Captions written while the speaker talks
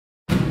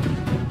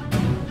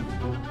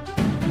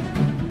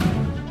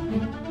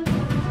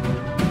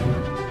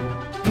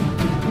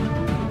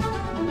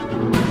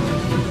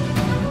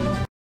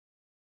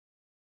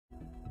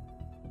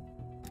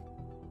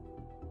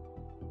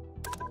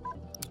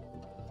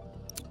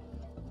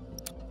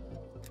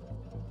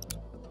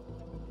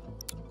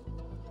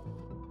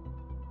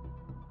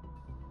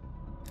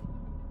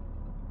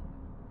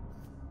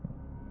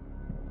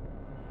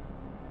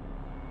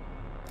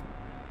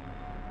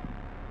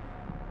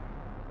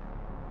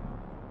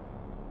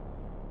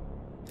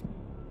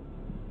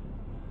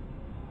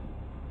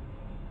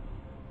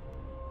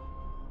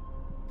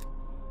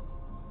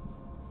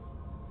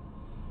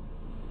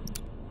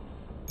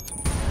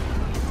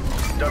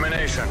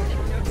Domination.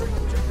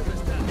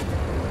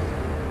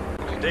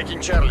 Taking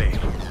Charlie.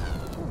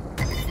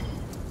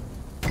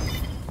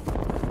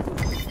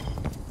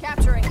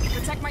 Capturing.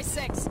 Protect my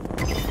six.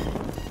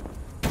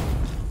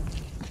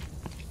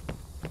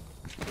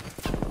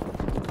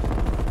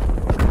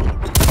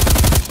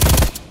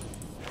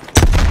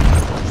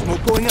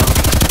 Smoke going up.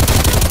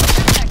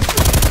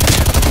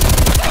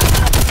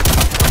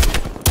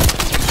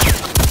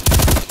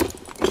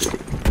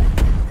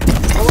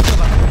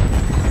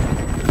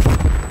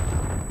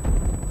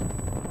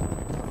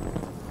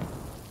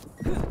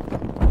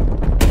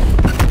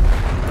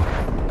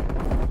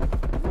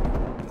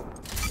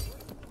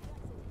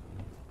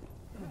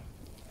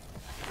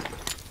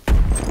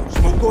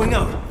 Going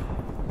up.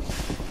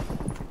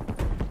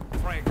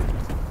 Frank.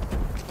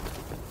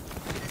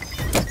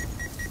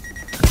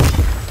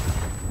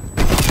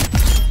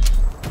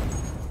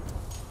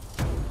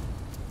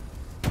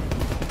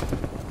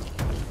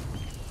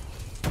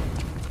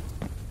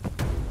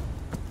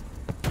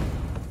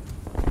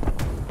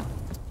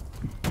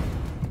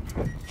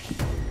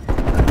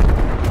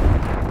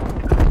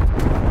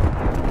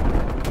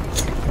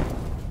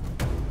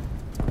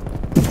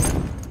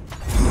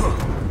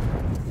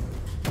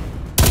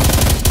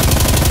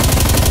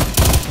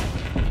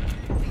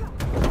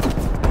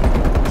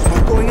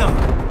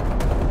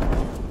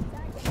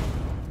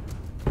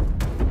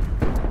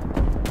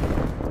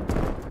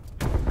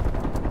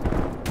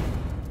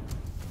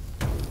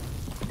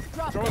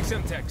 Throwing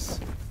Semtex.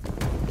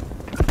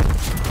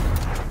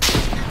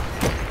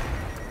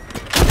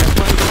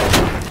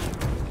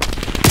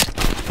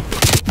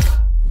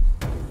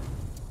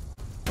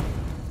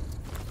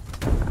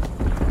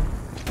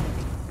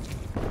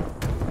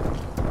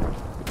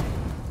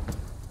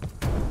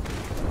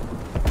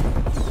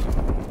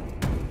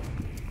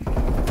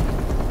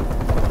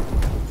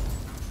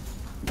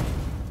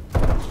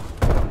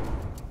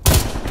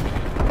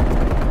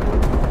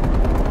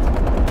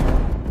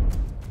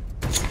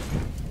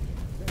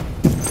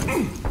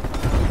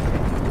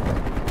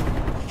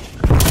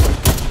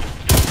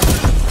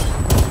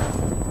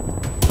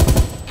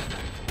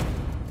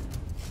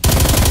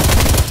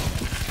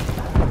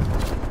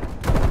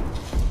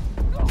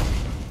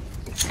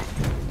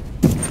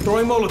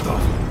 Throwing Molotov.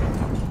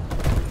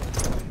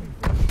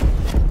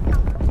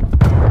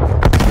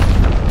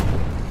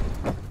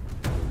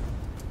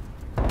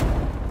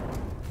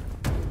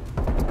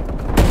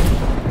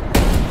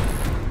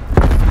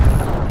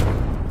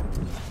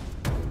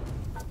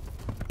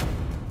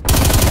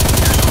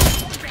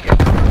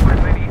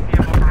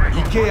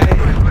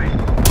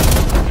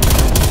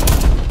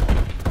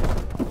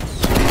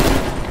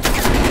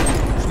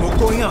 Smoke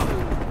going up.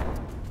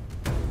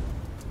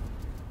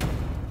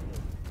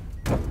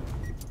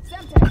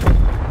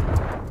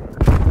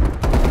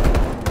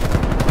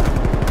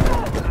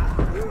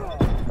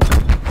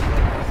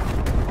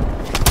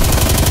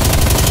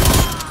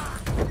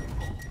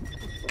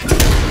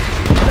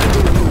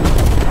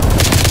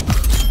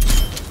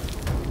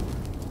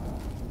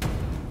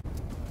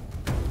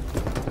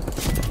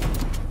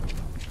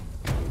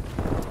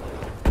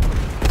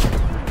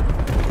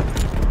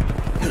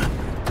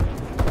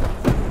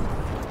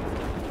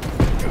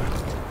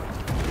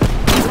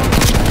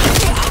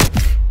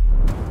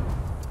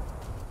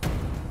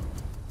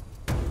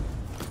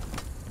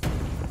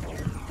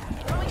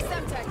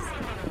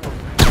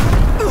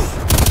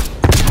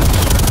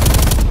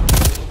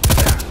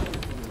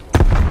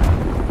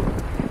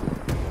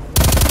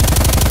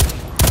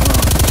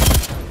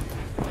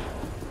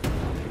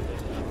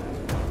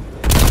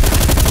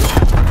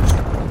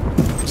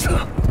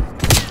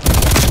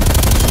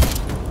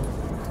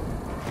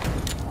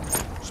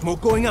 Smoke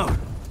going out.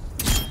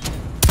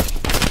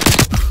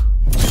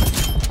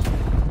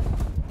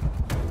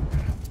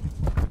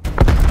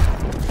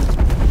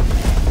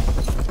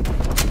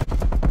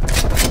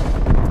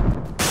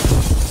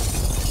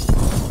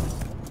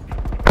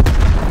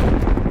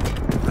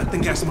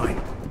 Planting gas mine.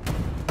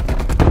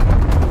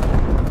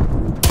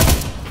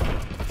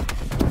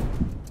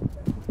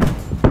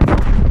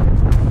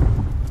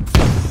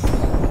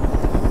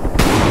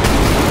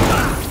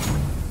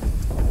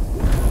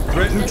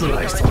 Threat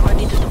neutralized.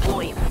 Ready to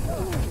deploy.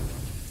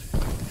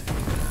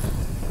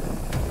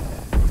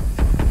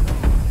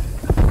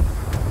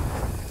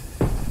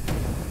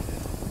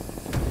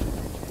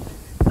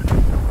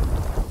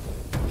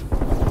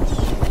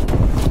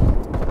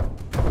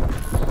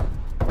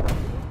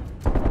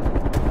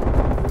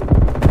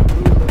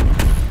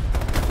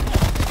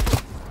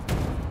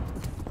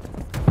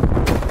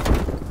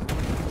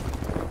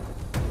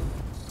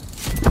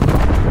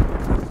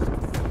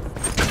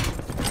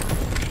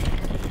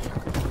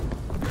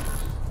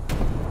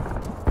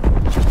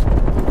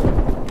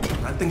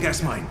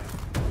 Gas mine.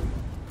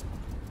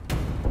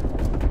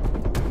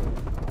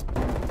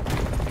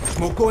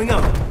 Smoke going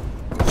up.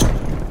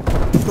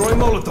 Throwing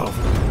Molotov.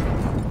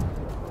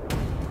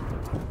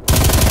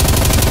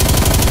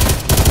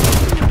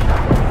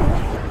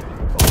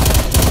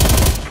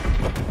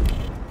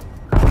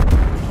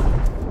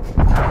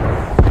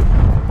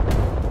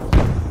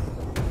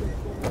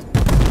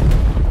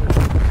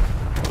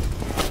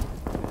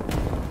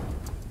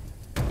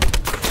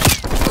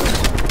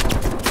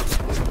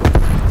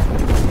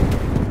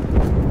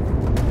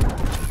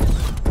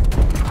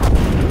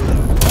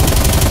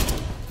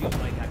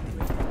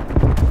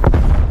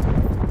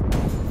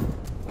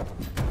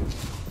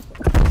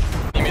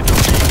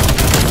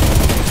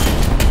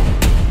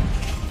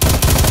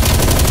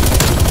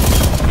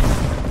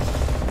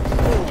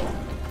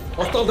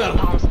 Hostile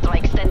down. Arm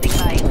strike standing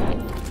by.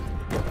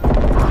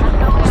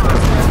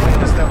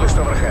 Plane established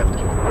overhead.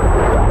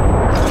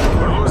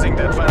 We're losing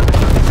that vantage.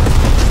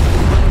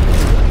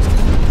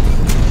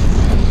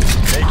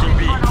 Taking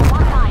B.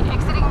 119,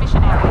 exiting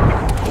mission area.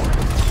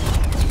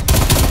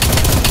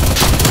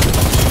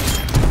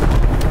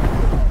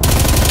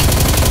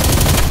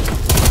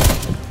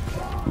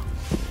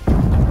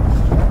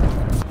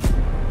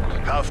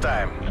 Half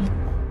time.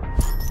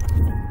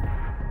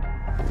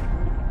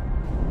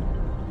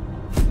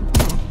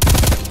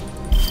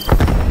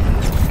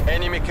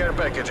 Enemy care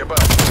package above.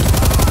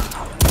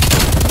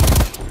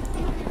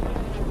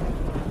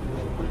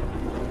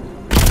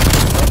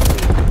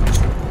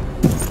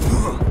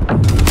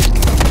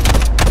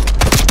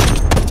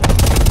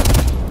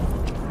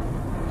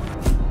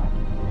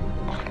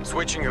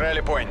 Switching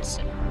rally points.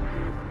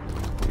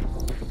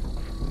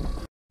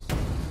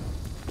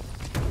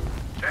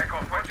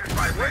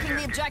 Working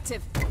the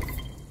objective.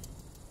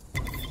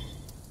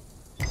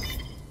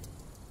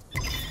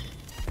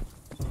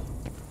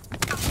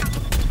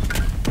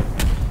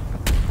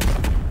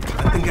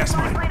 Planting gas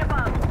mine.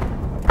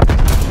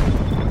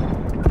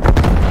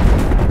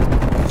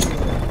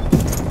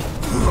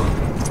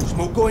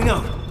 Smoke going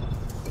out.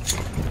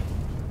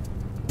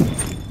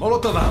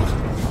 Molotov out.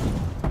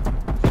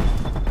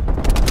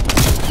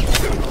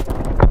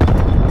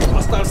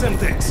 Hostile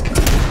Semtex.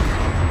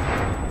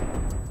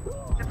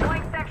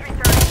 Deploying sentry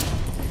turret.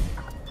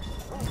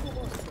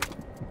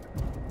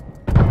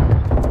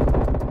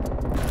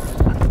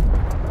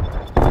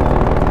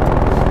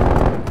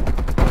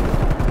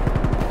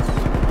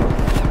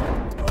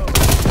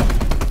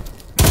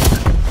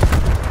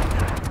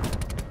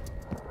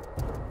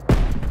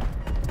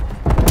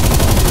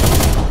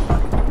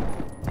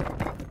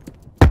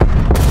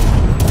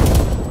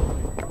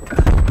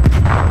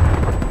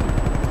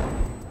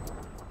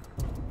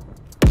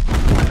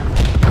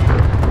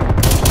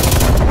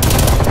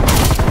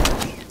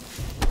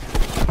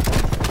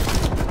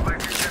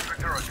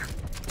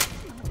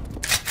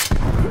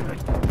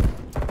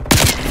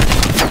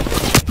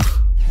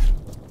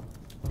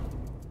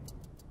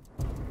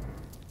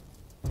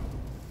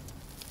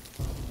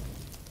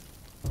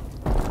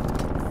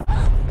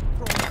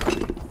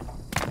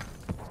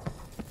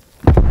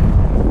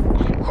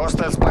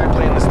 Hostile spy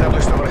plane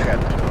established overhead.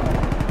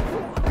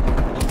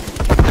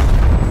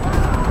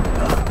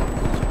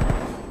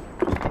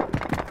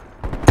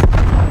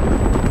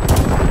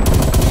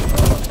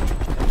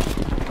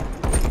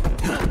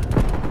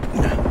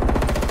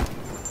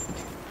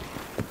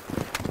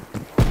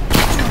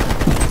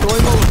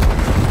 Throwing Molotov.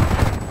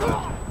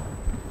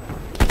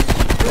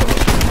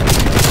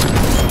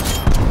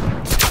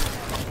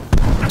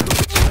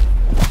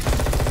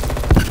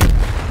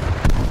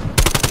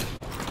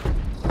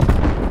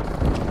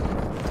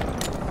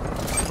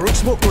 Throwing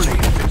smoke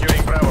grenade.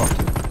 Securing Bravo.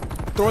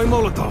 Throwing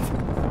Molotov.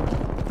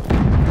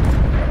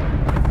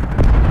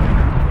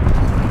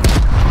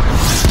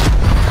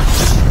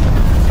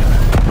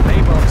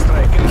 Napalm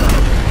strike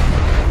inbound.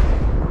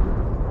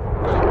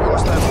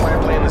 Hostile spy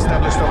plane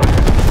established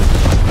overhead.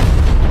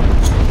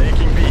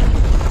 Taking B.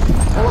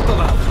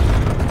 Molotov out.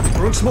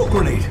 Throwing smoke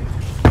grenade.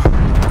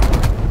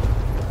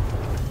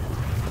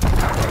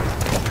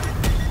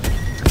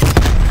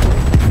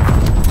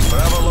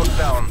 Bravo locked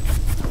down.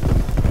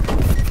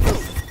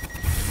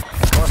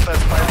 Hostile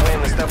spy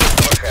plane established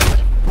overhead.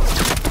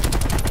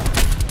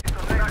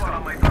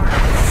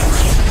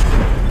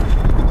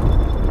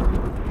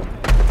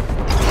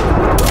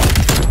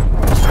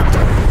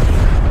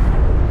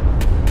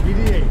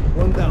 EDA,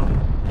 one down.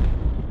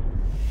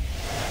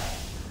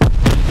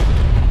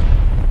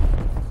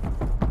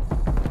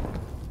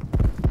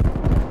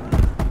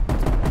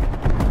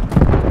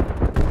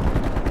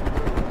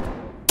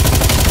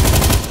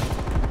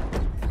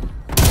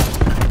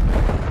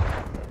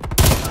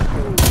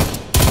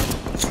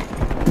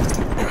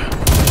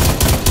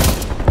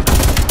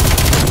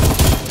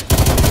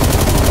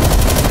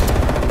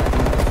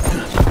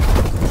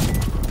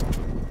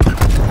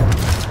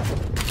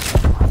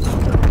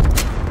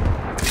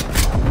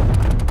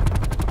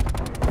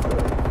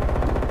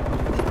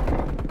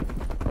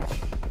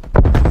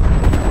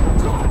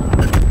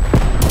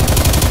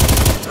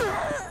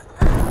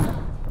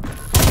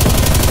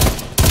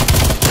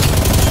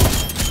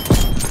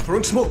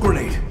 Throwing smoke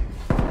grenade.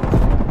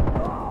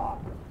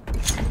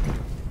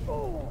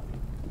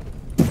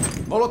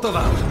 Molotov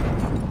out.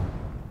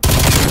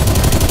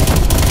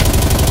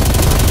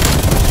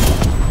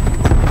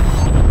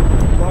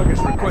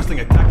 Vargas requesting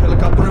attack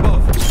helicopter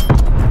above.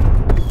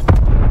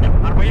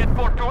 Arbayet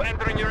 4-2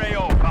 entering your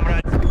AO,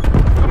 comrades.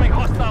 Assuming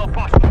hostile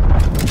posture.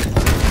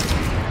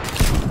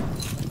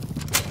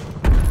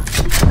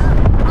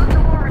 On the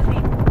war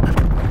machine.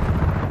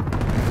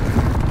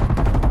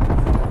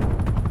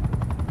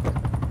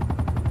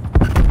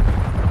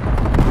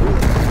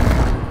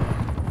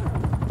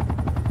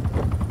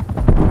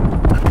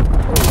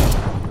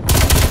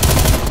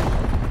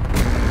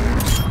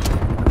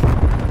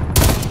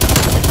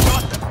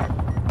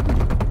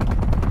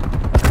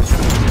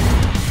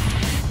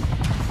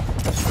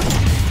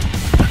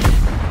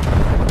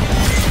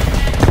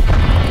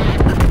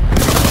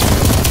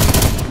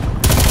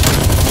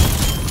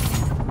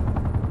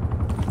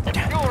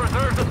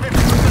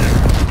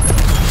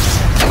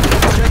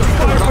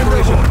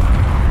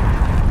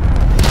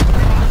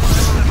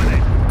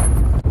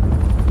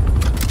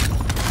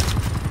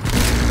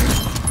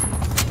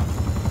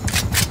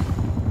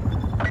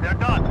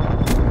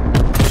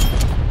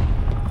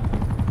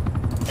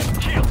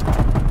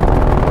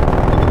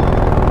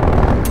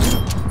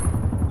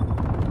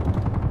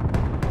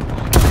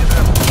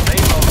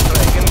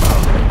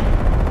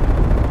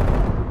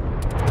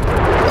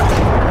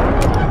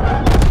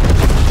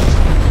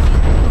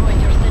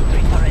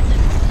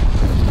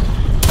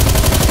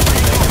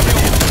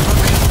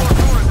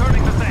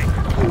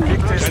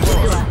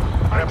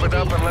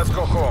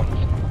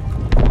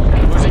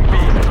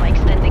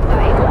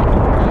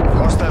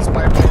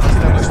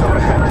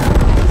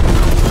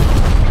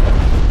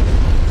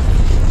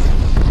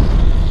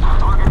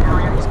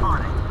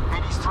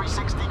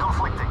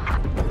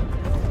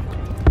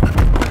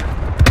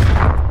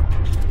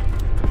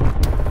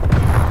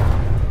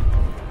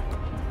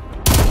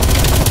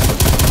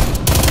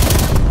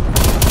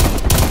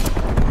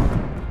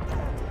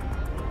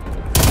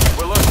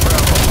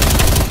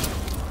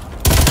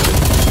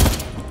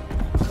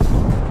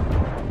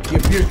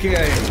 Taking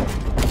aim.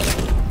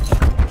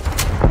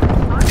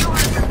 On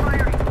yours, they're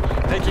firing.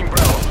 Taking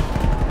Bravo.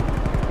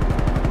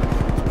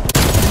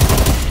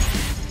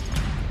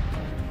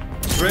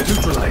 Threat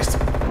neutralized.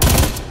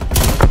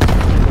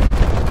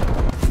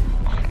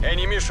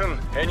 Any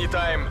mission,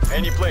 anytime,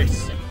 any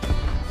place.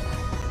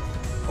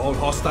 All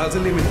hostiles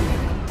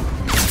eliminated.